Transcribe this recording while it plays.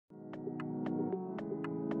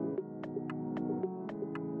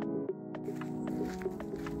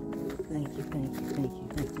thank you, thank you, thank you,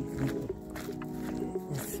 thank you, thank you.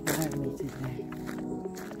 Inspire me today.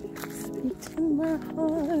 Speak to my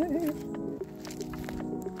heart.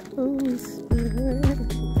 Holy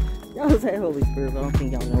Spirit. Y'all say Holy Spirit, but I don't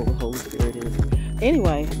think y'all know what Holy Spirit is.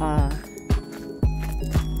 Anyway,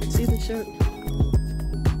 see the shirt?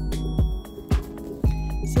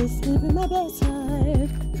 It says sleep in my bedside.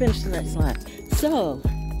 Finish the next line. So,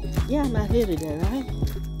 yeah, I'm out here today, right?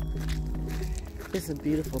 It's a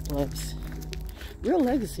beautiful place. Real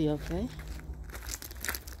legacy, okay?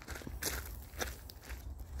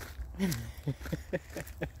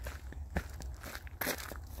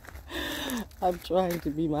 I'm trying to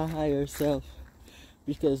be my higher self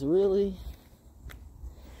because really,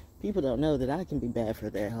 people don't know that I can be bad for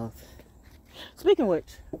their health. Speaking of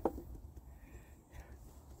which,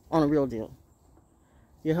 on a real deal,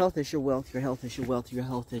 your health is your wealth, your health is your wealth, your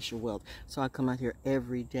health is your wealth. So I come out here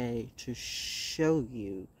every day to show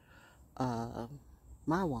you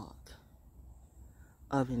my walk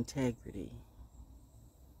of integrity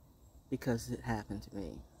because it happened to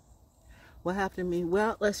me. What happened to me?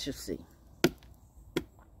 Well, let's just see.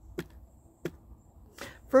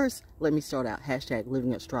 First, let me start out,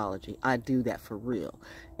 #living astrology. I do that for real.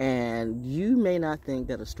 And you may not think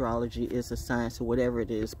that astrology is a science or whatever it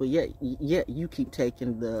is, but yet you keep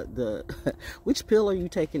taking the which pill are you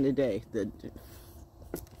taking today?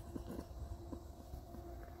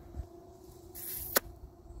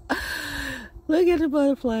 Look at the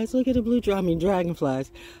butterflies, look at the dragonflies.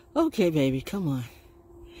 Okay, baby, come on.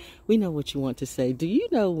 We know what you want to say. Do you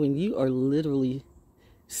know when you are literally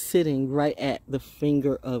sitting right at the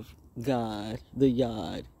finger of God, the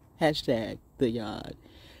Yod, #the Yod,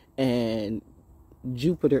 and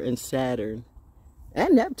Jupiter and Saturn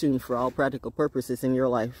and Neptune, for all practical purposes in your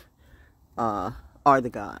life, are the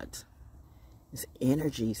gods. It's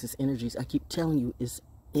energies, it's energies. I keep telling you, it's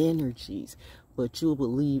energies. But you'll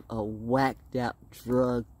believe a whacked out,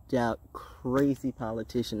 drugged out, crazy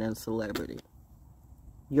politician and celebrity.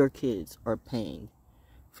 Your kids are paying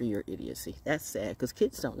for your idiocy. That's sad, because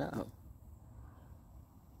kids don't know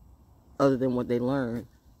other than what they learn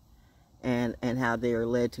and how they are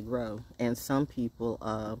led to grow. And some people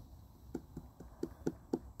I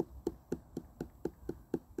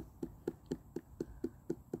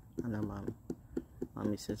know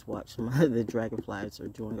mommy says watch. Some of the dragonflies are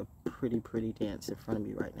doing a pretty dance in front of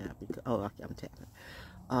me right now because okay, I'm tapping.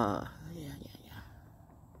 Yeah.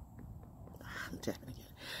 I'm tapping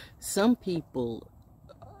again. Some people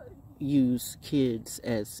use kids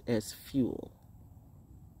as fuel,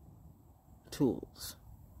 tools,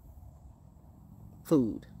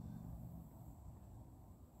 food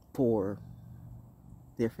for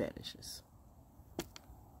their fetishes.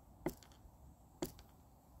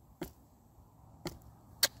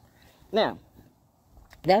 Now,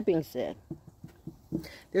 that being said,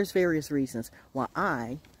 there's various reasons why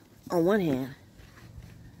I, on one hand,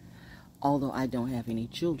 although I don't have any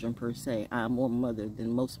children per se, I'm more mother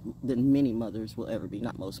than many mothers will ever be.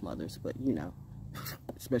 Not most mothers, but you know,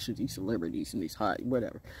 especially these celebrities and these hot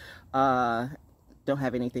whatever. Don't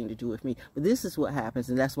have anything to do with me. But this is what happens,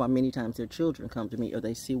 and that's why many times their children come to me or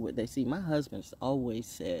they see what they see. My husband's always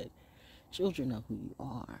said, children know who you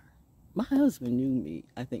are. My husband knew me,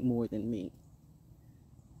 I think, more than me.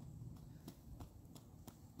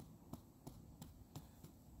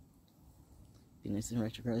 Venus in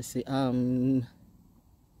retrograde. Let's see.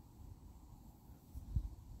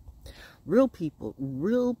 Real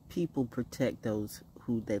people protect those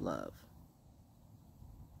who they love.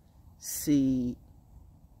 See,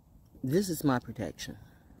 this is my protection.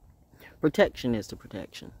 Protection is the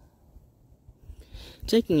protection.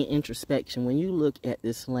 Taking an introspection, when you look at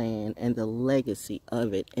this land and the legacy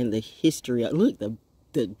of it and the history of, look, the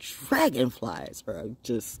dragonflies are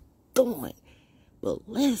just going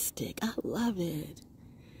ballistic. I love it.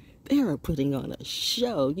 They are putting on a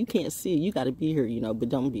show. You can't see it. You got to be here, you know, but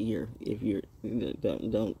don't be here if you're,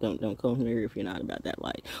 don't come here if you're not about that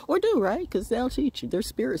light. Or do, right? Because they'll teach you. There's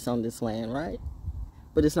spirits on this land, right?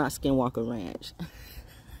 But it's not Skinwalker Ranch.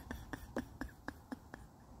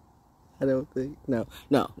 I don't think. No,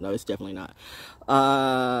 it's definitely not.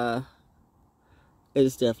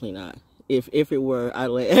 It's definitely not. If it were, I'd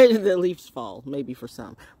let the leaves fall, maybe for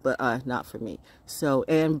some, but not for me. So,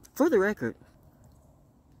 and for the record,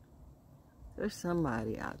 there's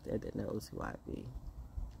somebody out there that knows who I be.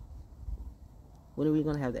 When are we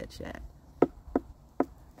gonna have that chat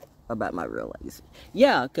about my real legacy?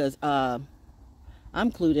 Yeah, because I'm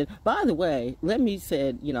clued in. By the way, let me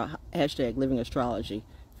say, you know, #living astrology.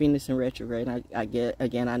 Venus in retrograde. I get,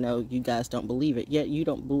 again, I know you guys don't believe it. Yet you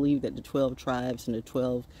don't believe that the 12 tribes and the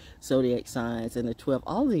 12 zodiac signs and the 12,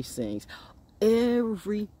 all these things,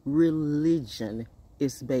 every religion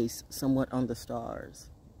is based somewhat on the stars.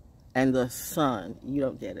 And the sun, you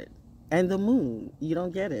don't get it. And the moon, you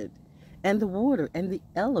don't get it. And the water and the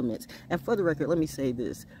elements. And for the record, let me say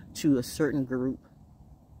this to a certain group,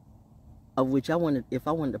 of which if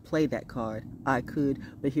I wanted to play that card, I could,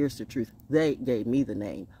 but here's the truth. They gave me the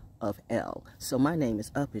name of L. So my name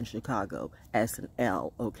is up in Chicago as an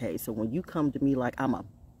L, okay? So when you come to me like I'm a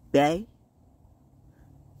bae,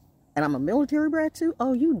 and I'm a military brat too,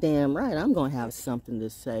 oh, you damn right, I'm going to have something to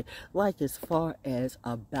say. Like as far as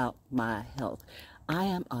about my health. I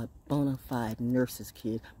am a bona fide nurse's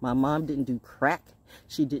kid. My mom didn't do crack.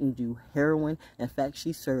 She didn't do heroin. In fact,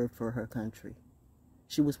 she served for her country.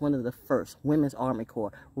 She was one of the first, Women's Army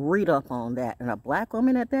Corps. Read up on that. And a black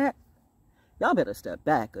woman at that, y'all better step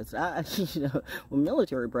back. Because, when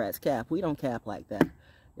military brats cap, we don't cap like that.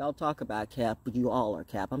 Y'all talk about cap, but you all are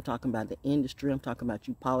cap. I'm talking about the industry. I'm talking about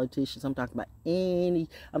you politicians. I'm talking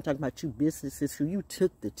about you businesses who you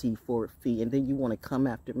took the T for fee and then you want to come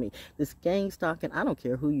after me. This gang stalking, I don't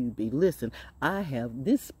care who you be. Listen,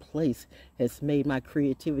 this place has made my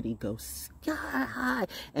creativity go sky high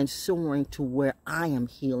and soaring to where I am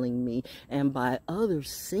healing me. And by others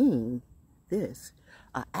seeing this,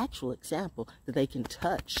 an actual example that they can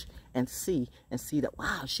touch and see that,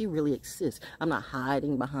 wow, she really exists. I'm not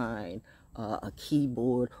hiding behind a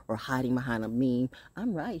keyboard or hiding behind a meme.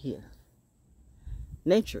 I'm right here.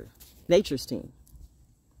 Nature's team.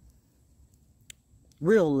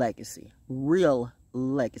 Real legacy.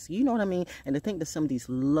 You know what I mean? And to think that some of these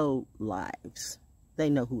low lives, they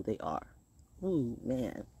know who they are. Ooh,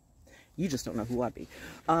 man. You just don't know who I be.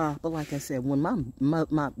 But like I said, when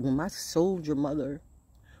my soldier mother,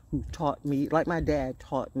 who taught me, like my dad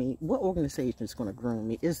taught me, what organization is going to groom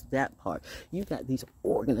me? Is that part. You got these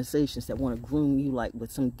organizations that want to groom you like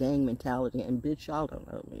with some gang mentality, and bitch, y'all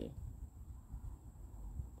don't know me.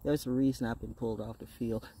 There's a reason I've been pulled off the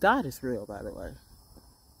field. God is real, by the way.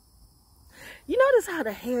 You notice how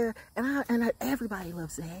the hair, and everybody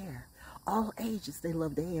loves the hair. All ages, they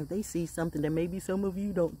love the hair. They see something that maybe some of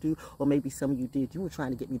you don't do, or maybe some of you did. You were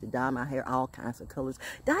trying to get me to dye my hair all kinds of colors.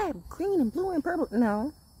 Dye it green and blue and purple.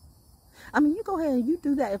 No. I mean, you go ahead and you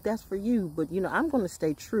do that if that's for you. But, I'm going to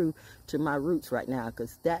stay true to my roots right now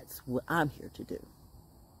because that's what I'm here to do.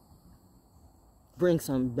 Bring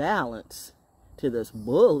some balance to this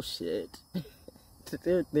bullshit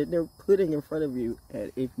that they're putting in front of you.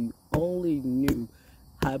 And if you only knew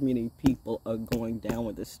how many people are going down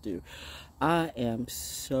with this stew. I am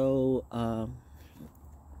so...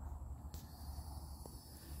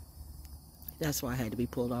 that's why I had to be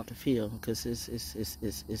pulled off the field, because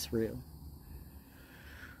it's real.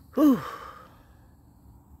 Whew.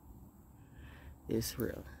 It's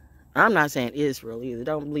real. I'm not saying it's real either.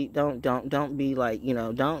 Don't be like,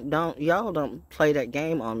 y'all don't play that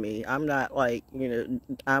game on me. I'm not like,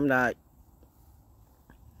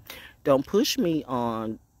 don't push me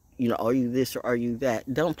on, are you this or are you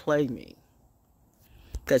that? Don't play me.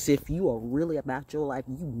 Because if you are really about your life,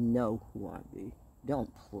 you know who I be.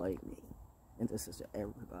 Don't play me. And this is to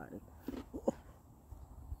everybody.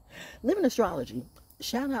 Living astrology.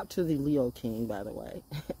 Shout out to the Leo King, by the way.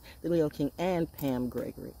 The Leo King and Pam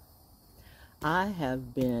Gregory. I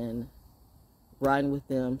have been riding with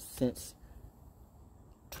them since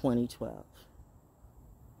 2012.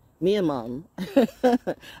 Me and Mom.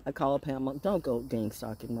 I call Pam, Mom, don't go gang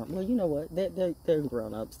stalking, Mom. Well, you know what? They're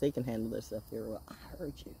grown-ups. They can handle their stuff very well. I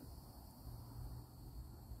heard you.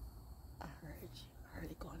 I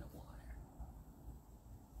heard it going to water.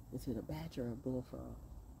 Is it a badger or a bullfrog?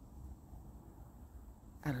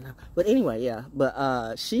 I don't know. But anyway, yeah.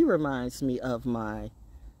 But she reminds me of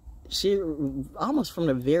almost from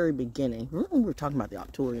the very beginning. We were talking about the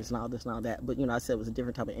Octorians and all this and all that. But, I said it was a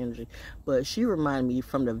different type of energy. But she reminded me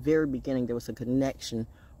from the very beginning there was a connection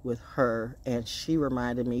with her. And she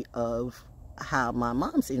reminded me of how my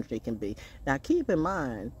mom's energy can be. Now, keep in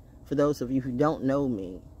mind, for those of you who don't know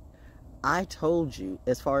me, I told you,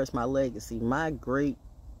 as far as my legacy, my great,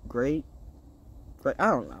 I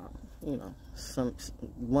don't know,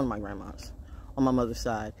 one of my grandmas on my mother's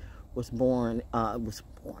side was buried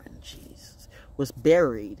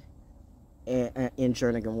in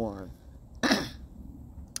Jernigan Warren.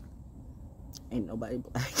 Ain't nobody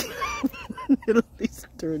black, at least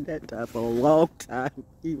during that time, for a long time,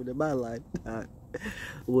 even in my lifetime,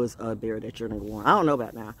 was buried at Jernigan Warren. I don't know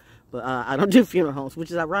about now, but I don't do funeral homes, which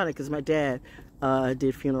is ironic because my dad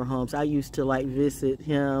did funeral homes. I used to visit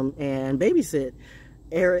him and babysit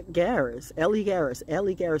Ellie Garris,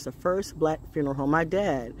 the first black funeral home. My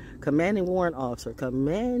dad, commanding warrant officer.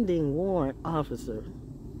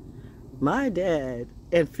 My dad,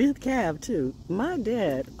 and 5th Cav too. My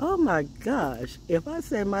dad, oh my gosh. If I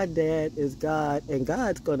say my dad is God and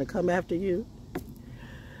God's going to come after you.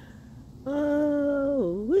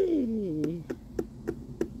 Oh, wee.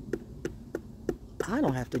 I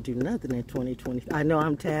don't have to do nothing in 2020. I know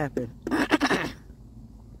I'm tapping.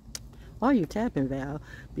 Why are you tapping, Val?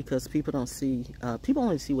 Because people don't see, people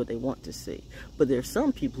only see what they want to see. But there's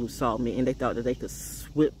some people who saw me and they thought that they could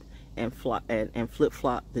swip and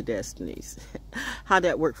flip-flop the destinies. How'd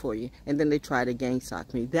that work for you? And then they try to gang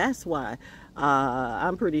sock me. That's why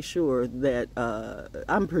I'm pretty sure that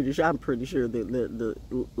I'm pretty sure that the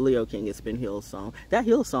Leo King has been Hillsong. That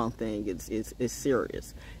Hillsong thing is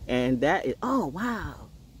serious. And that is, oh wow,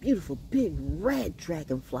 beautiful big red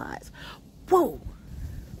dragonflies. Whoa.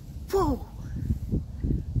 Whoa.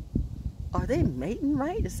 Are they mating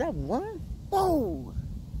right? Is that one? Whoa.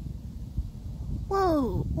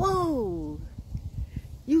 Whoa, whoa.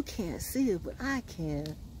 You can't see it, but I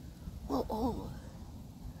can. Whoa, oh.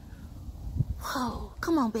 Whoa,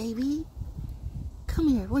 come on, baby. Come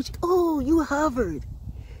here. Oh, you hovered.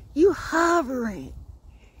 You hovering.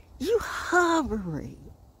 You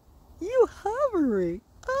hovering. You hovering.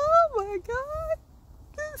 Oh my God.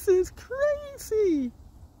 This is crazy.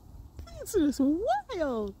 This is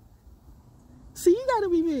wild. See, you gotta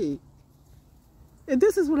be me. And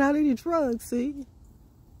this is without any drugs, see?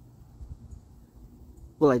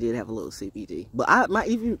 Well, I did have a little CBD. But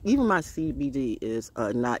even my CBD is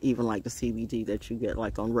not even like the CBD that you get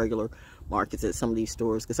like on regular markets at some of these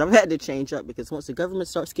stores. Because I've had to change up because once the government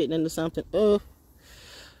starts getting into something,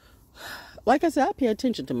 like I said, I pay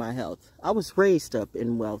attention to my health. I was raised up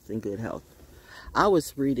in wealth and good health. I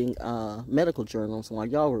was reading medical journals while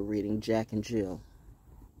y'all were reading Jack and Jill.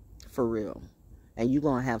 For real. And you're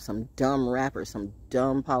going to have some dumb rapper, some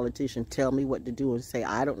dumb politician tell me what to do and say,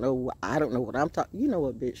 I don't know what I'm talking. You know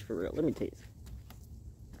what, bitch, for real. Let me tell you.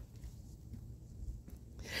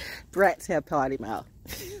 Brats have potty mouth.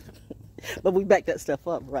 But we back that stuff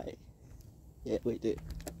up, right? Yeah, we did.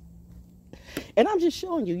 And I'm just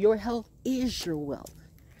showing you, your health is your wealth.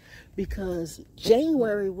 Because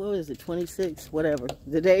January, what is it, 26th, whatever.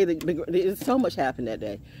 The day, so much happened that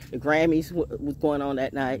day. The Grammys was going on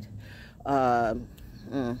that night.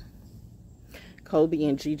 Kobe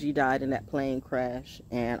and Gigi died in that plane crash,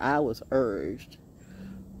 and I was urged,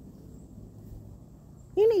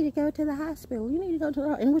 you need to go to the hospital, you need to go to the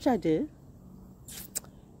hospital, in which I did.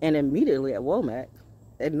 And immediately at Womack,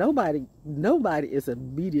 and nobody is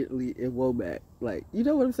immediately in Womack. Like, you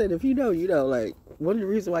know what I'm saying? If you know, you know. Like, one of the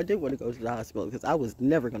reasons why I did want to go to the hospital, because I was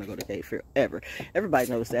never going to go to Cape Fear, ever.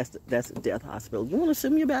 Everybody knows that's a death hospital. You want to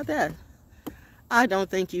sue me about that? I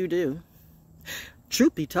don't think you do.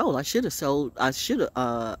 Truth be told, I should have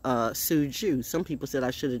sued you. Some people said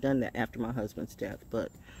I should have done that after my husband's death.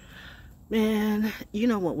 But, man, you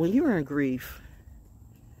know what? When you're in grief,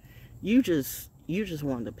 you just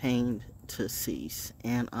want the pain to cease.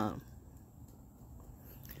 And,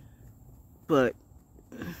 but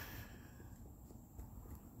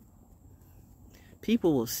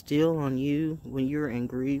people will steal on you when you're in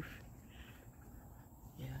grief.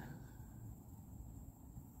 Yeah.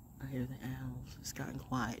 I hear the owls. It's gotten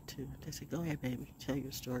quiet too. They say, go ahead, baby, tell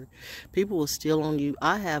your story. People will steal on you.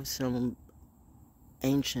 I have some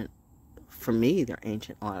ancient, for me, they're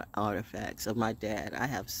ancient artifacts of my dad.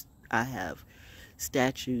 I have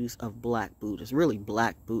statues of black Buddhas, really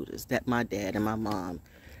black Buddhas, that my dad and my mom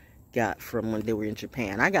got from when they were in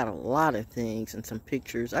Japan. I got a lot of things and some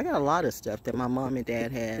pictures. I got a lot of stuff that my mom and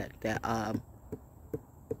dad had that,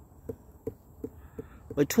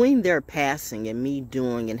 between their passing and me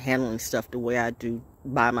doing and handling stuff the way I do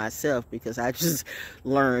by myself, because I just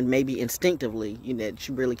learned, maybe instinctively, you know, that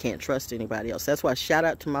you really can't trust anybody else. That's why shout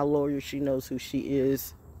out to my lawyer. She knows who she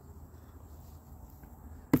is.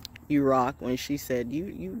 You rock. When she said,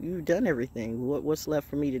 you've done everything. What's left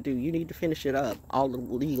for me to do? You need to finish it up. All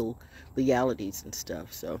the legalities and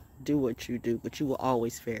stuff. So do what you do, but you will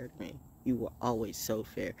always fair to me. You were always so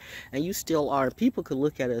fair. And you still are. People could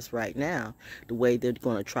look at us right now the way they're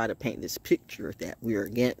going to try to paint this picture that we're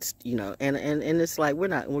against, you know. And it's like we're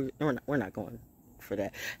not going for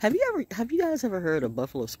that. Have you guys ever heard of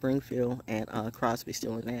Buffalo Springfield and Crosby,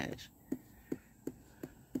 Still and Nash?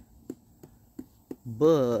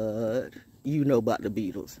 But you know about the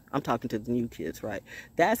Beatles. I'm talking to the new kids, right?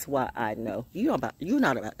 That's why I know. You're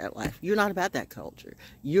not about that life. You're not about that culture.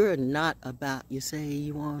 You're not about, you say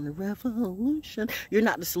you want a revolution. You're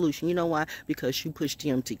not the solution. You know why? Because you push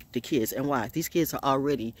them to the kids. And why? These kids have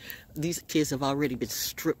already been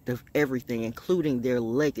stripped of everything, including their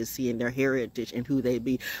legacy and their heritage and who they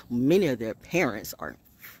be. Many of their parents are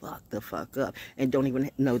fucked the fuck up and don't even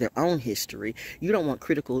know their own history. You don't want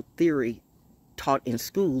critical theory taught in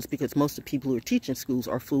schools, because most of the people who are teaching schools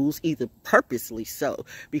are fools, either purposely so,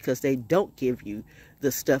 because they don't give you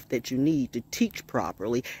the stuff that you need to teach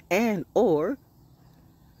properly, and or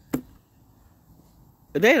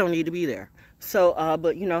they don't need to be there. So,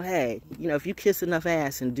 but you know, hey, you know, if you kiss enough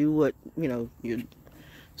ass and do what, you know,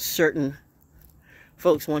 certain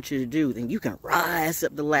folks want you to do, then you can rise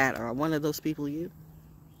up the ladder. Are one of those people you?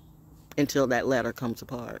 Until that ladder comes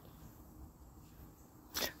apart.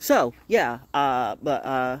 So, yeah, but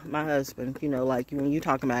my husband, you know, like when you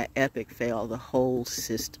talk about epic fail, the whole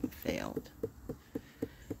system failed.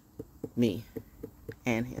 Me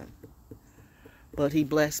and him. But he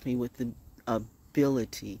blessed me with the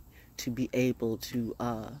ability to be able to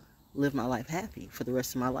live my life happy for the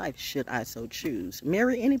rest of my life, should I so choose.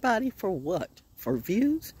 Marry anybody for what? For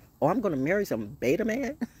views? Or I'm going to marry some beta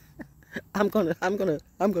man? I'm gonna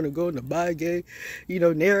go in the bi gay, you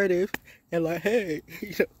know, narrative and like, hey,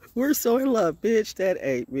 you know, we're so in love, bitch. That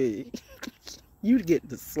ain't me. You get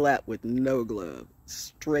the slap with no glove,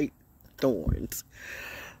 straight thorns.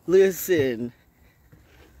 Listen,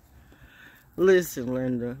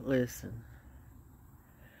 Linda, listen.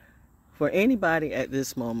 For anybody at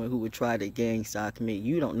this moment who would try to gang stalk me,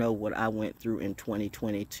 you don't know what I went through in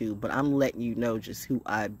 2022, but I'm letting you know just who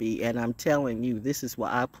I be, and I'm telling you, this is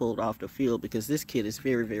why I pulled off the field, because this kid is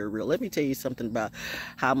very, very real. Let me tell you something about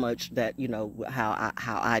how much that, you know, how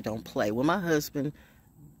I don't play. When my husband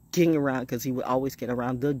getting around, because he would always get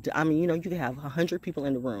around, I mean, you know, you could have 100 people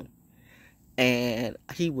in the room, and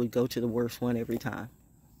he would go to the worst one every time.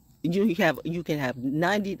 You can have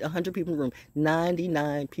 90, 100 people in the room.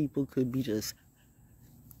 99 people could be just,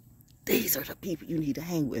 these are the people you need to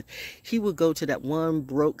hang with. He would go to that one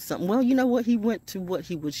broke something. Well, you know what? He went to what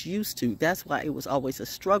he was used to. That's why it was always a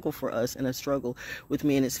struggle for us and a struggle with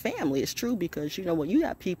me and his family. It's true, because you know what? You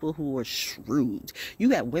got people who are shrewd.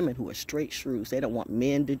 You got women who are straight shrews. They don't want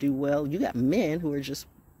men to do well. You got men who are just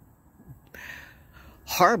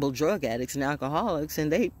horrible drug addicts and alcoholics,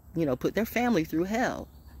 and they, you know, put their family through hell.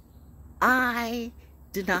 I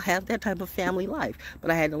did not have that type of family life,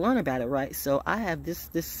 but I had to learn about it, right? So I have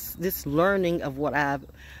this learning of what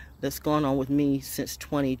that's going on with me since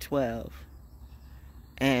 2012,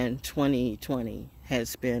 and 2020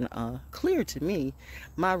 has been clear to me,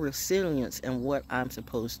 my resilience and what I'm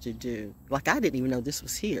supposed to do. Like, I didn't even know this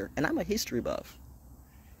was here, and I'm a history buff,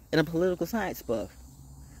 and a political science buff,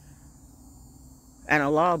 and a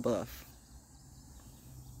law buff.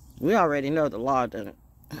 We already know the law doesn't.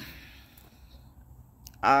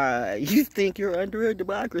 You think you're under a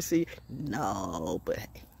democracy? No, but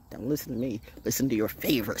hey, don't listen to me. Listen to your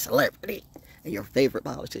favorite celebrity and your favorite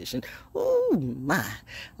politician. Oh my.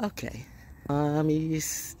 Okay. Mommy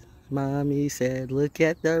said, look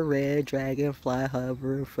at the red dragonfly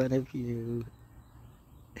hover in front of you.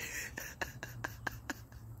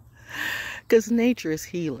 Because nature is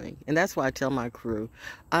healing. And that's why I tell my crew,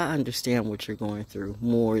 I understand what you're going through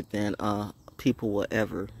more than people will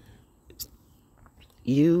ever.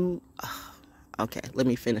 Okay, let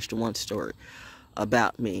me finish the one story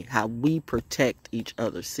about me, how we protect each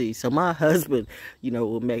other. See, so my husband, you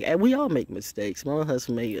know, and we all make mistakes. My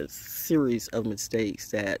husband made a series of mistakes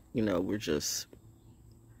that, you know, we're just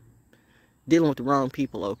dealing with the wrong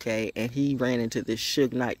people, okay? And he ran into this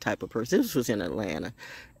Suge Knight type of person. This was in Atlanta.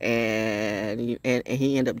 And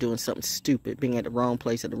he ended up doing something stupid, being at the wrong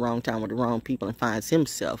place at the wrong time with the wrong people, and finds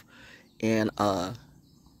himself in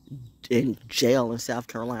jail in South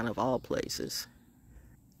Carolina, of all places.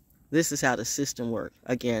 This is how the system works.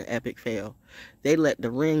 Again, epic fail. They let the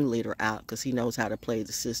ringleader out because he knows how to play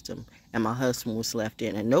the system. And my husband was left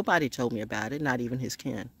in. And nobody told me about it, not even his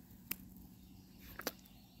kin.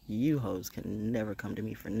 You hoes can never come to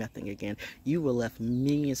me for nothing again. You were left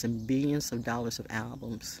millions and billions of dollars of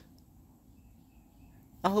albums.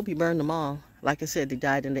 I hope you burned them all. Like I said, they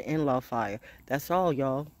died in the in-law fire. That's all,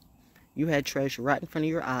 y'all. You had treasure right in front of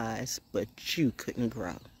your eyes, but you couldn't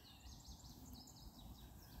grow.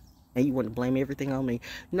 And you want to blame everything on me.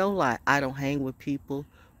 No lie, I don't hang with people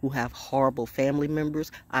who have horrible family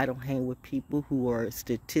members. I don't hang with people who are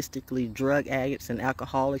statistically drug addicts and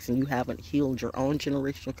alcoholics, and you haven't healed your own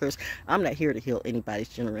generational curse. I'm not here to heal anybody's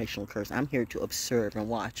generational curse. I'm here to observe and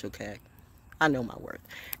watch, okay? I know my worth.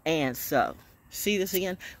 And so, see this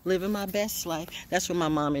again? Living my best life. That's what my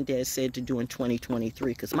mom and dad said to do in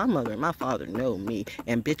 2023. Because my mother and my father know me.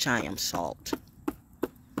 And bitch, I am salt.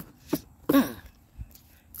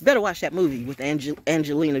 Better watch that movie with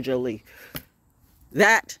Angelina Jolie.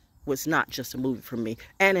 That was not just a movie for me.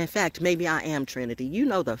 And in fact, maybe I am Trinity. You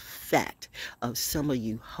know the fact of some of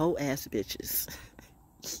you hoe-ass bitches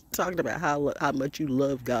talking about how much you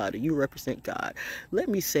love God or you represent God. Let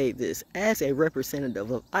me say this. As a representative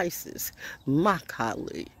of ISIS, my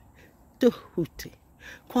colleague, Duhuti,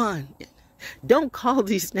 Kwan, don't call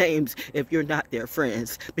these names if you're not their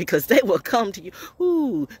friends, because they will come to you.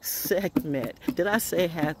 Ooh, Sekhmet. Did I say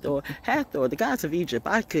Hathor? Hathor, the gods of Egypt.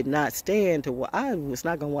 I could not stand to. I was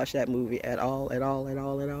not gonna watch that movie at all, because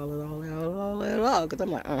I'm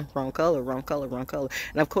like, wrong color. And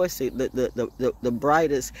of course, the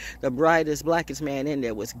brightest, blackest man in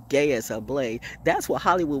there was gay as a blade. That's what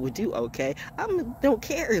Hollywood would do. Okay, don't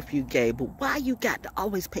care if you gay, but why you got to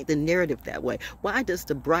always paint the narrative that way? Why does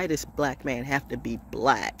the brightest black man have to be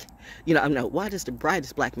black? Why does the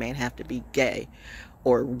brightest black man have to be gay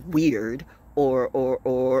or weird or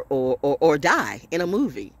die in a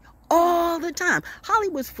movie all the time?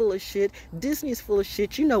 Hollywood's full of shit. Disney's full of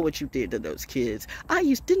shit. You know what you did to those kids.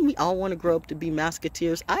 Didn't we all want to grow up to be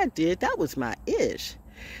Musketeers? I did. That was my ish.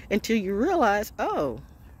 Until you realize, oh,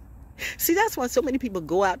 see, that's why so many people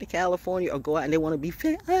go out to California or go out and they want to be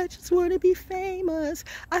famous. I just want to be famous.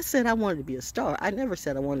 I said I wanted to be a star. I never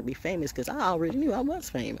said I wanted to be famous because I already knew I was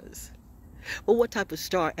famous. But what type of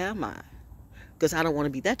star am I? Because I don't want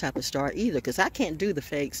to be that type of star either, because I can't do the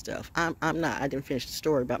fake stuff. I'm not. I didn't finish the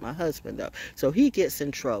story about my husband, though. So he gets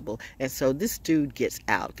in trouble, and so this dude gets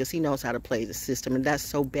out because he knows how to play the system, and that's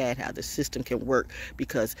so bad how the system can work,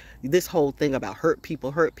 because this whole thing about hurt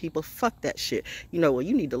people, fuck that shit. You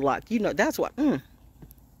need to lock, that's why,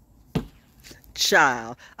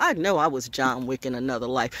 child, I know I was John Wick in another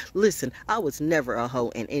life. Listen, I was never a hoe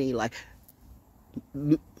in any life.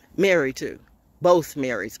 Married too. Both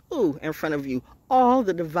Marys, ooh, in front of you, all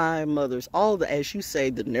the divine mothers, all the, as you say,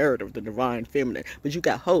 the narrative, the divine feminine. But you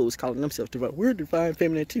got hoes calling themselves divine. We're divine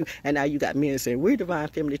feminine too. And now you got men saying, we're divine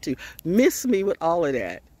feminine too. Miss me with all of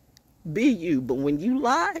that. Be you. But when you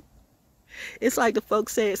lie, it's like the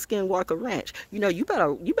folks say at Skinwalker Ranch. You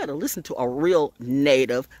better listen to a real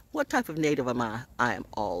native. What type of native am I? I am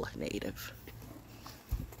all native.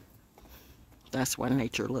 That's why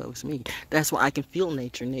nature loves me. That's why I can feel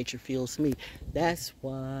nature. Nature feels me. That's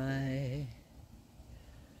why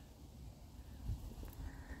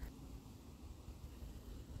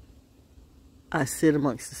I sit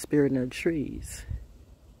amongst the spirit in the trees.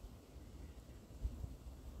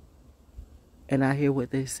 And I hear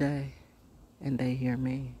what they say. And they hear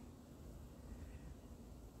me.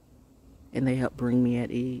 And they help bring me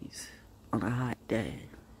at ease on a hot day.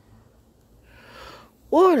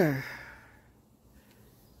 Water.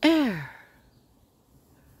 Air.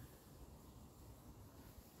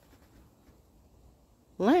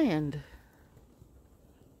 Land.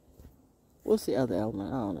 What's the other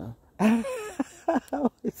element? I don't know. I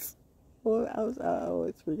always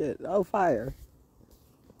forget. Oh, fire.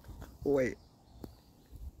 Wait.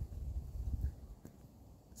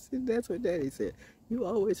 See, that's what Daddy said. You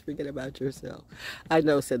always forget about yourself. I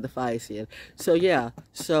know, said the Phaisian. So, yeah.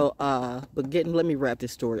 So, let me wrap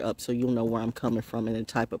this story up so you'll know where I'm coming from and the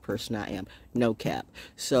type of person I am. No cap.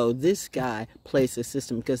 So, this guy plays the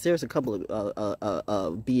system because there's a couple of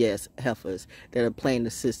BS heifers that are playing the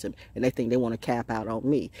system and they think they want to cap out on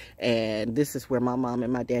me. And this is where my mom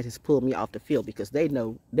and my dad has pulled me off the field because they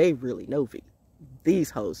really know me. These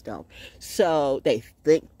hoes don't. So they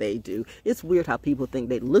think they do. It's weird how people think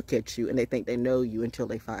they look at you and they think they know you until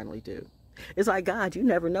they finally do. It's like God. You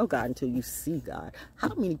never know God until you see God.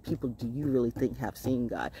 How many people do you really think have seen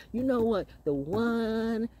God? You know what? The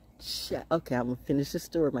one... Okay, I'm going to finish this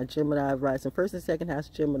story. My Gemini rising. First and second house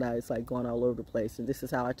Gemini is like going all over the place. And this is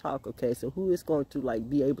how I talk, okay? So who is going to like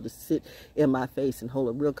be able to sit in my face and hold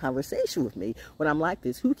a real conversation with me when I'm like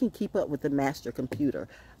this? Who can keep up with the master computer?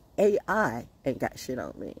 AI ain't got shit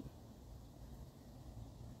on me.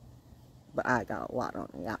 But I got a lot on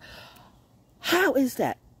AI. How is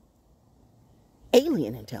that?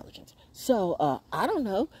 Alien intelligence. So, I don't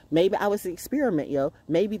know. Maybe I was an experiment, yo.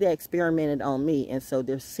 Maybe they experimented on me, and so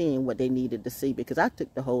they're seeing what they needed to see, because I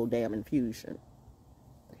took the whole damn infusion.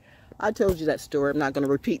 I told you that story. I'm not going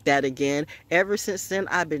to repeat that again. Ever since then,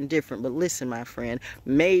 I've been different. But listen, my friend,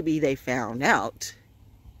 maybe they found out.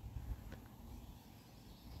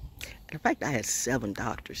 In fact, I had 7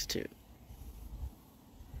 doctors, too.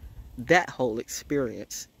 That whole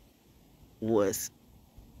experience was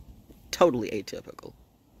totally atypical.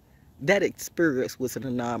 That experience was an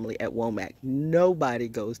anomaly at Womack. Nobody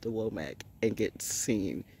goes to Womack and gets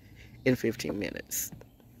seen in 15 minutes.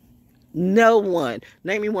 No one.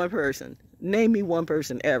 Name me one person. Name me one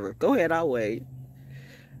person ever. Go ahead, I'll wait.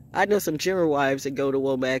 I know some general wives that go to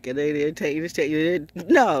Womack and they take you.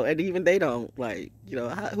 No, and even they don't. Like, you know,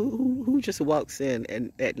 who just walks in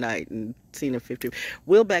and at night and seen in 15?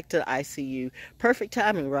 Will back to the ICU. Perfect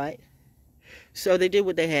timing, right? So they did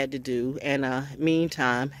what they had to do, and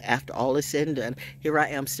meantime, after all is said and done, here I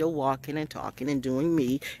am still walking and talking and doing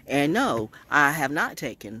me, and no, I have not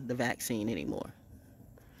taken the vaccine anymore.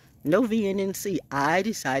 No VNNC. I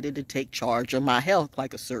decided to take charge of my health,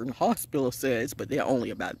 like a certain hospital says, but they're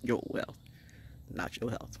only about your wealth, not your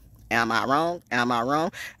health. Am I wrong? Am I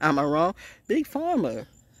wrong? Am I wrong? Big Pharma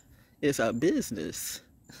is a business.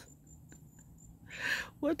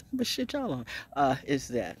 What type of shit y'all on? Is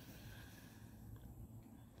that?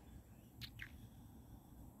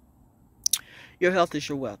 Your health is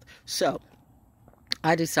your wealth. So,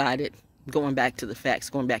 I decided, going back to the facts,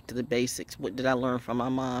 going back to the basics, what did I learn from my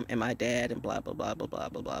mom and my dad and blah, blah, blah, blah, blah,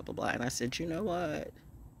 blah, blah, blah, blah. And I said, you know what?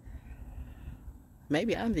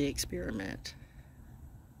 Maybe I'm the experiment.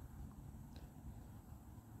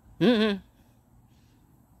 But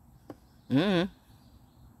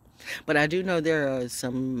I do know there are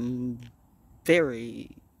some very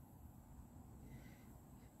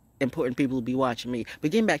important people will be watching me.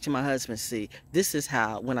 But getting back to my husband, see, this is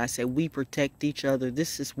how, when I say we protect each other,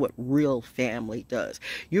 this is what real family does.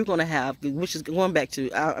 You're going to have, which is going back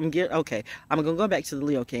to, I'm going to go back to the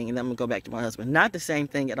Leo King, and then I'm going to go back to my husband. Not the same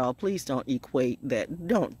thing at all. Please don't equate that.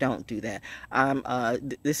 Don't do that.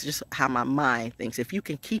 This is just how my mind thinks. If you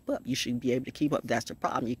can keep up, you should be able to keep up. That's the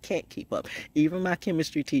problem. You can't keep up. Even my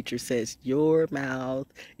chemistry teacher says your mouth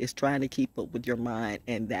is trying to keep up with your mind,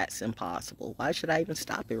 and that's impossible. Why should I even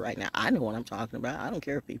stop it right now? I know what I'm talking about. I don't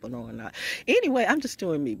care if people know or not. Anyway, I'm just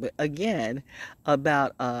doing me. But again,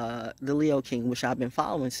 about the Leo King, which I've been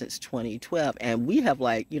following since 2012, and we have,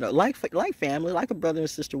 like, you know, like family, like a brother and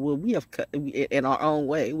sister would. We have, in our own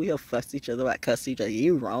way, we have fussed each other, like cussed each other.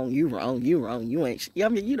 You wrong, you wrong, you wrong, you ain't. I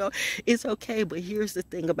mean, you know, it's okay. But here's the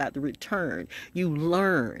thing about the return: you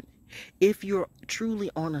learn. If you're truly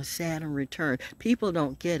on a Saturn return, people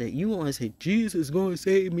don't get it. You want to say, Jesus is going to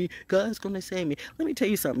save me. God's going to save me. Let me tell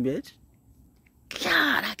you something, bitch.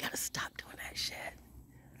 God, I got to stop doing that shit.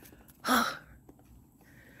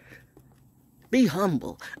 Be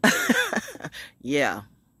humble. Yeah.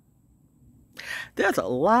 There's a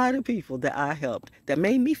lot of people that I helped that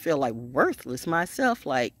made me feel like worthless myself.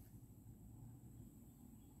 Like,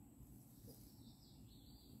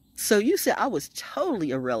 so you said I was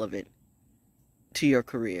totally irrelevant to your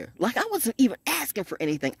career. Like, I wasn't even asking for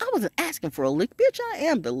anything. I wasn't asking for a lick. Bitch, I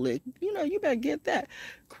am the lick. You know, you better get that.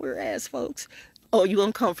 Queer ass folks. Oh, you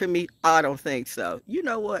gonna come for me? I don't think so. You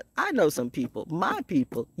know what? I know some people. My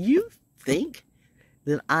people. You think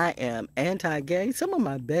that I am anti-gay? Some of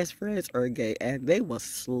my best friends are gay, and they will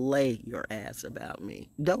slay your ass about me.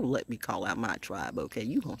 Don't let me call out my tribe, okay?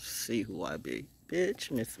 You gonna see who I be.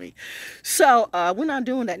 Bitch, miss me. So, we're not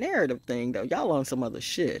doing that narrative thing, though. Y'all on some other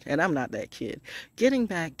shit, and I'm not that kid. Getting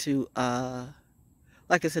back to,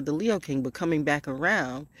 like I said, the Leo King, but coming back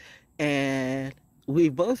around, and we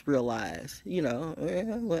both realized, you know,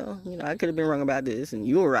 well, you know, I could have been wrong about this, and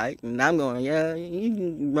you were right, and I'm going, yeah,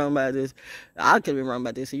 you wrong about this, I could have been wrong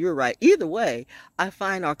about this, and you're right. Either way, I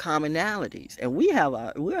find our commonalities, and we have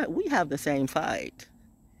the same fight.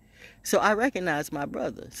 So I recognize my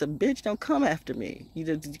brother. So, bitch, don't come after me, you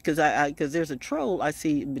know, because there's a troll I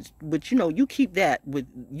see. But you know, you keep that with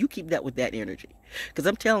that energy. Because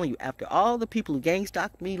I'm telling you, after all the people who gang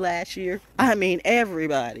stalked me last year, I mean,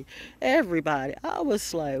 everybody, I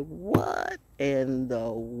was like, what in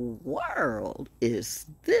the world is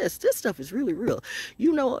this? This stuff is really real.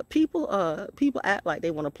 You know, people act like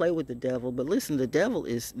they want to play with the devil, but listen, the devil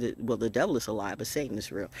is a lie, but Satan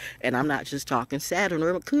is real. And I'm not just talking Saturn,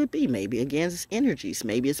 or it could be maybe against energies,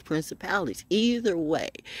 maybe it's principalities. Either way,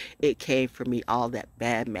 it came from me, all that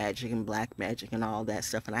bad magic and black magic and all that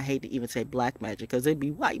stuff. And I hate to even say black magic, because it'd be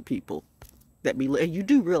white people that be, and you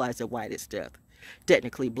do realize that white is death.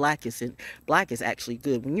 Technically, black is actually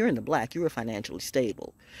good. When you're in the black, you're financially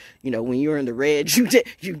stable. You know, when you're in the red, you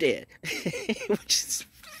dead. Which is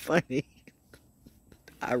funny.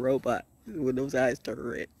 iRobot, when those eyes turn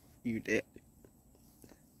red, you dead.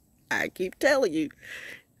 I keep telling you,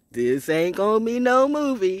 this ain't gonna be no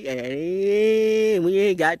movie, and we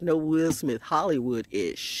ain't got no Will Smith. Hollywood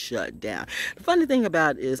is shut down. The funny thing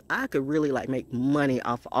about it is, I could really like make money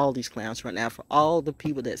off of all these clowns right now, for all the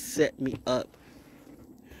people that set me up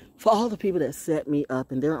For all the people that set me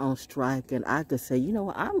up and they're on strike, and I could say, you know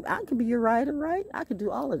what, I could be your writer, right? I could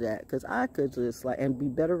do all of that, because I could just like, and be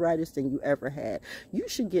better writers than you ever had. You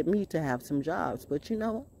should get me to have some jobs, but you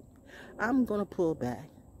know, I'm going to pull back,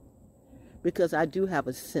 because I do have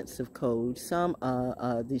a sense of code. Some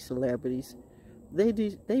these celebrities, they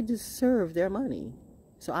deserve their money.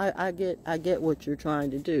 So I get what you're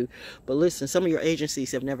trying to do. But listen, some of your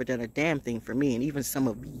agencies have never done a damn thing for me, and even some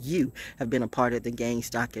of you have been a part of the gang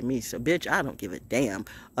stalking me. So bitch, I don't give a damn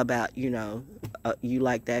about, you know, you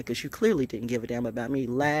like that, because you clearly didn't give a damn about me.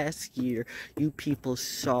 Last year, you people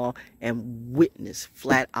saw and witnessed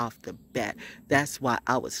flat off the bat. That's why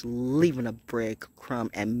I was leaving a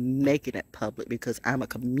breadcrumb and making it public, because I'm a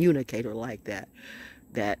communicator like that.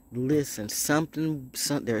 That, listen,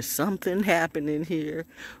 there's something happening here.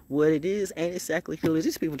 What it is ain't exactly clear.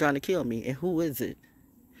 These people trying to kill me, and who is it?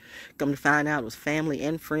 Come to find out, it was family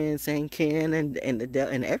and friends and kin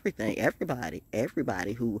and everything.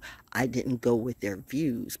 Everybody who I didn't go with their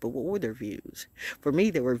views. But what were their views? For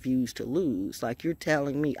me, there were views to lose. Like, you're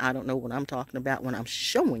telling me I don't know what I'm talking about when I'm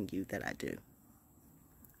showing you that I do.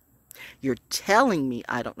 You're telling me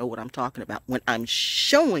I don't know what I'm talking about when I'm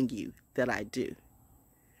showing you that I do.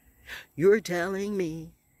 You're telling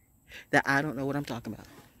me that I don't know what I'm talking about,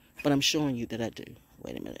 but I'm showing you that I do.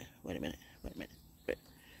 Wait a minute.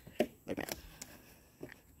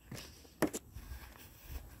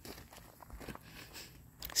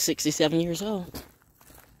 67 years old.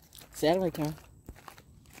 Saturday time.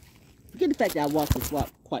 Forget the fact that I walk this walk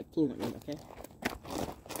quite fluently, okay?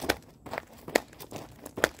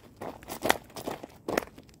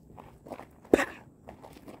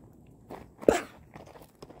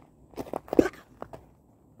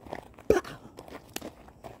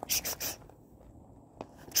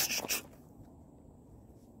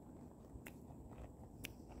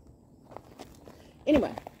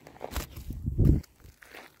 Anyway,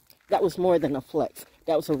 that was more than a flex.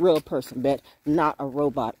 That was a real person, bet, not a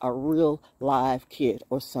robot, a real live kid,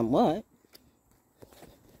 or somewhat.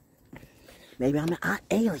 Maybe I'm an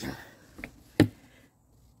alien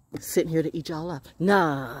sitting here to eat y'all up.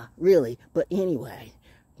 Nah, really. But anyway,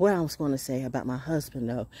 what I was going to say about my husband,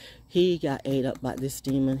 though, he got ate up by this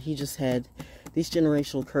demon. He just had these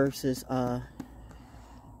generational curses. The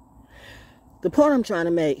point I'm trying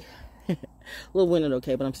to make, a little winded,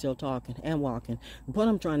 okay, but I'm still talking and walking. The point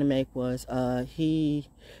I'm trying to make was,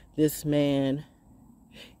 this man,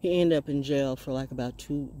 he ended up in jail for like about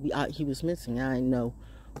 2 weeks. He was missing. I didn't know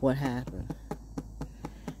what happened.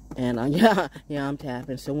 And yeah, I'm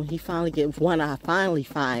tapping. So when I finally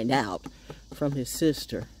find out from his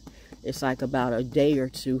sister, it's like about a day or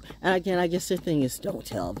two. And again, I guess the thing is, don't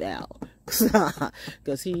tell Val,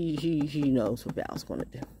 because he knows what Val's going to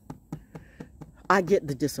do. I get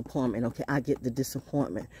the disappointment, okay? I get the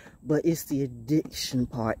disappointment. But it's the addiction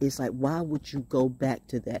part. It's like, why would you go back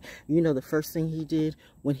to that? You know, the first thing he did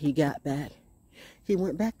when he got back, he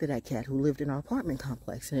went back to that cat who lived in our apartment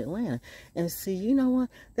complex in Atlanta. And see, you know what?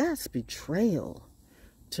 That's betrayal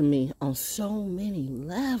to me on so many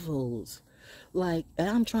levels. Like, and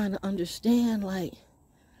I'm trying to understand, like,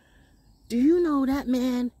 do you know that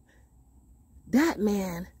man, that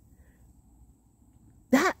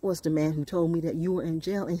was the man who told me that you were in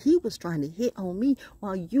jail, and he was trying to hit on me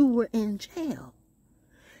while you were in jail.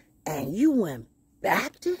 And you went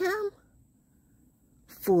back to him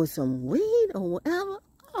for some weed or whatever?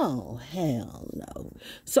 Oh, hell no.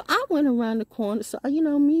 So I went around the corner. So, you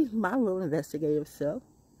know me, my little investigative self.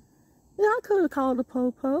 Yeah, I could have called the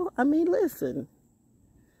po-po. I mean, listen,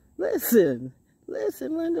 Linda,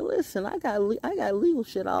 listen. I got legal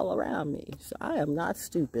shit all around me. So I am not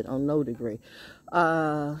stupid on no degree.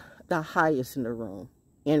 The highest in the room,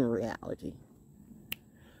 in reality.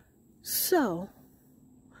 So,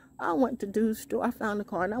 I went to dude's store. I found the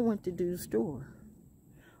car and I went to dude's store.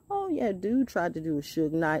 Oh yeah, dude tried to do a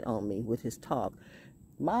Suge Knight on me with his talk.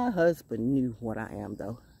 My husband knew what I am,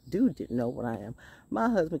 though. Dude didn't know what I am. My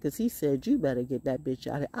husband, because he said, you better get that bitch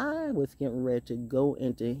out of here. I was getting ready to go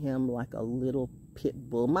into him like a little pit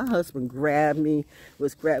bull. My husband grabbed me,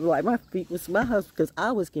 like my feet was, my husband, because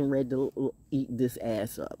I was getting ready to eat this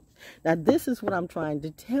ass up. Now, this is what I'm trying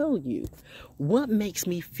to tell you. What makes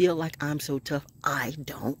me feel like I'm so tough, I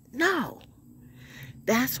don't know.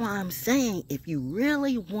 That's why I'm saying, if you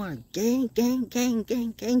really want to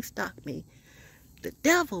gang stalk me, the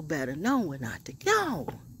devil better know where not to go.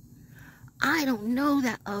 I don't know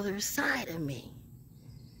that other side of me.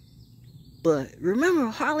 But remember,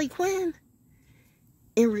 Harley Quinn,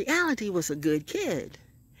 in reality, was a good kid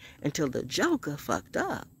until the Joker fucked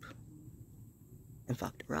up and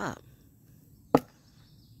fucked her up.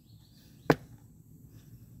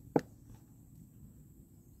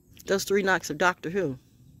 Those 3 knocks of Doctor Who.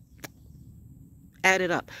 Add it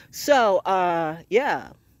up. So,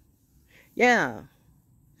 yeah.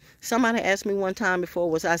 Somebody asked me one time before,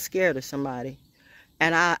 was I scared of somebody?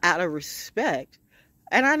 And I, out of respect,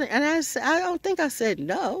 and I don't think I said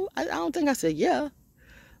no. I don't think I said yeah.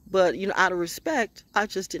 But, you know, out of respect, I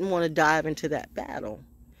just didn't want to dive into that battle.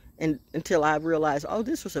 And until I realized, oh,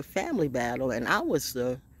 this was a family battle, and I was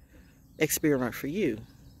the experiment for you.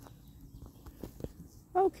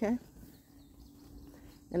 Okay.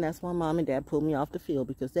 And that's why Mom and Dad pulled me off the field,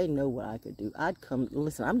 because they know what I could do.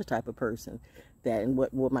 Listen, I'm the type of person that, and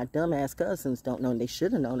what my dumbass cousins don't know, and they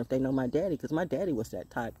should have known if they know my daddy, because my daddy was that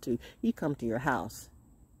type too. He'd come to your house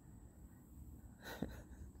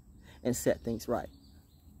and set things right.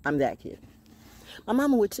 I'm that kid. My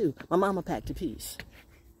mama would too. My mama packed a piece.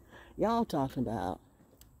 Y'all talking about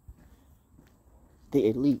the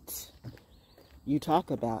elites. You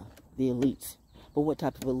talk about the elites. But what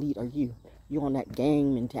type of elite are you? You on that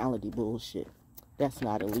gang mentality bullshit. That's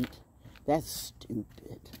not elite. That's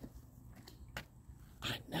stupid.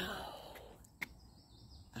 I know.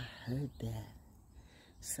 I heard that.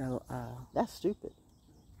 So, that's stupid.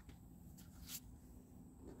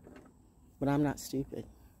 But I'm not stupid.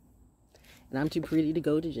 And I'm too pretty to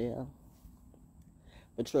go to jail.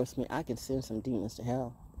 But trust me, I can send some demons to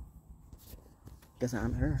hell. Because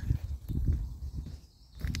I'm her.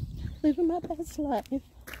 Living my best life.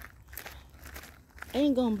 I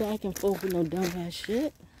ain't going back and forth with no dumbass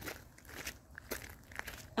shit.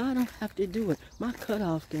 I don't have to do it. My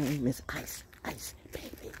cutoff game is ice, ice,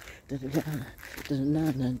 baby.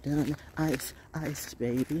 Da-da-da, ice, ice,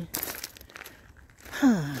 baby.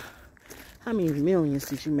 How many millions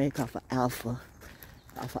did you make off of Alpha?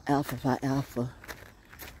 Alpha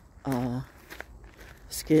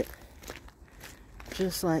skit?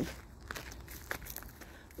 Just like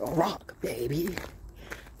the Rock, baby.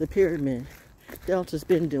 The Pyramid. Delta's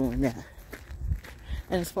been doing that.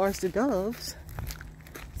 And as far as the doves,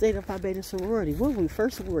 Zeta Phi Beta sorority. Well,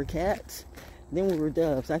 first we were cats, then we were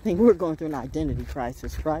doves. I think we were going through an identity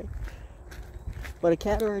crisis, right? But a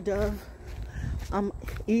cat or a dove, I'm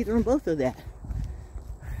either in both of that.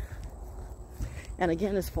 And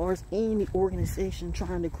again, as far as any organization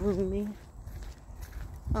trying to groom me,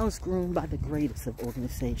 I was groomed by the greatest of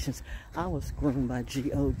organizations. I was groomed by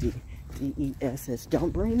GODDESS.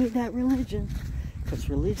 Don't bring me that religion, because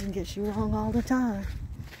religion gets you wrong all the time.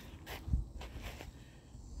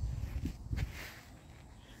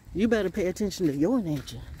 You better pay attention to your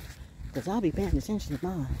nature, because I'll be paying attention to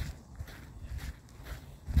mine.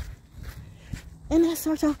 And that's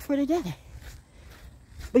our talk for today.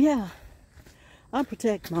 But yeah, I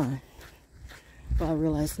protect mine. But I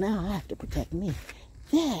realize now I have to protect me.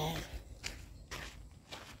 Then,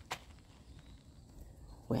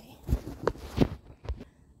 wait.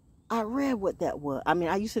 I read what that was. I mean,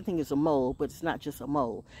 I used to think it's a mole, but it's not just a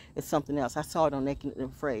mole. It's something else. I saw it on Naked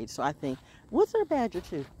and Afraid. So I think, was there a badger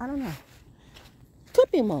too? I don't know.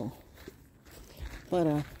 Could be a mole.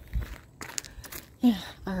 But, yeah,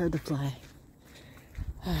 I heard the flag.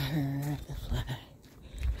 I heard the flag.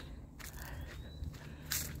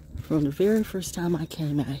 From the very first time I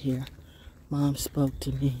came out here, Mom spoke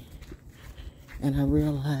to me, and I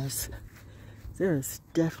realized there is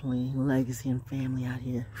definitely legacy and family out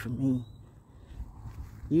here for me.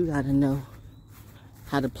 You gotta know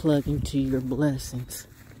how to plug into your blessings.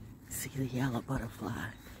 See the yellow butterfly?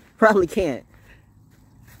 Probably can't,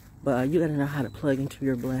 but you gotta know how to plug into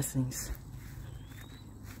your blessings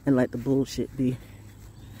and let the bullshit be.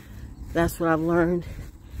 That's what I've learned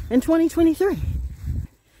in 2023.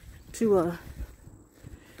 To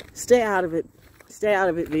stay out of it. Stay out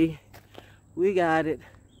of it, V. We got it.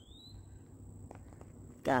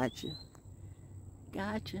 Gotcha.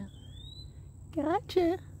 Gotcha.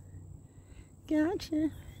 Gotcha.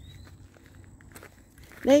 Gotcha.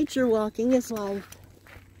 Nature walking is life.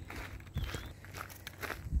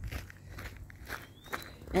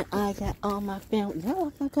 And I got all my family.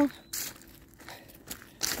 No, I don't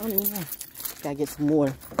even know. Gotta get some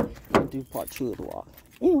more and do part 2 of the walk.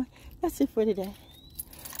 Anyway, that's it for today.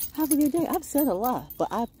 Have a good day. I've said a lot, but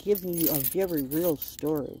I've given you a very real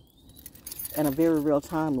story and a very real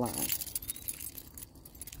timeline.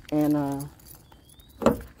 And,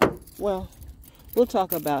 well, we'll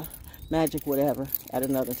talk about magic whatever at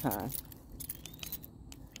another time.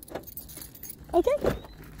 Okay?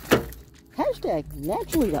 Hashtag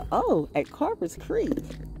naturally the O at Carver's Creek.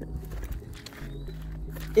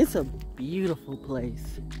 It's a beautiful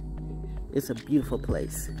place. It's a beautiful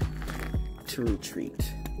place to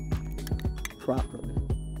retreat properly.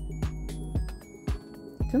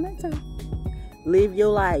 Till next time, live your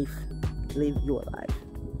life. Live your life.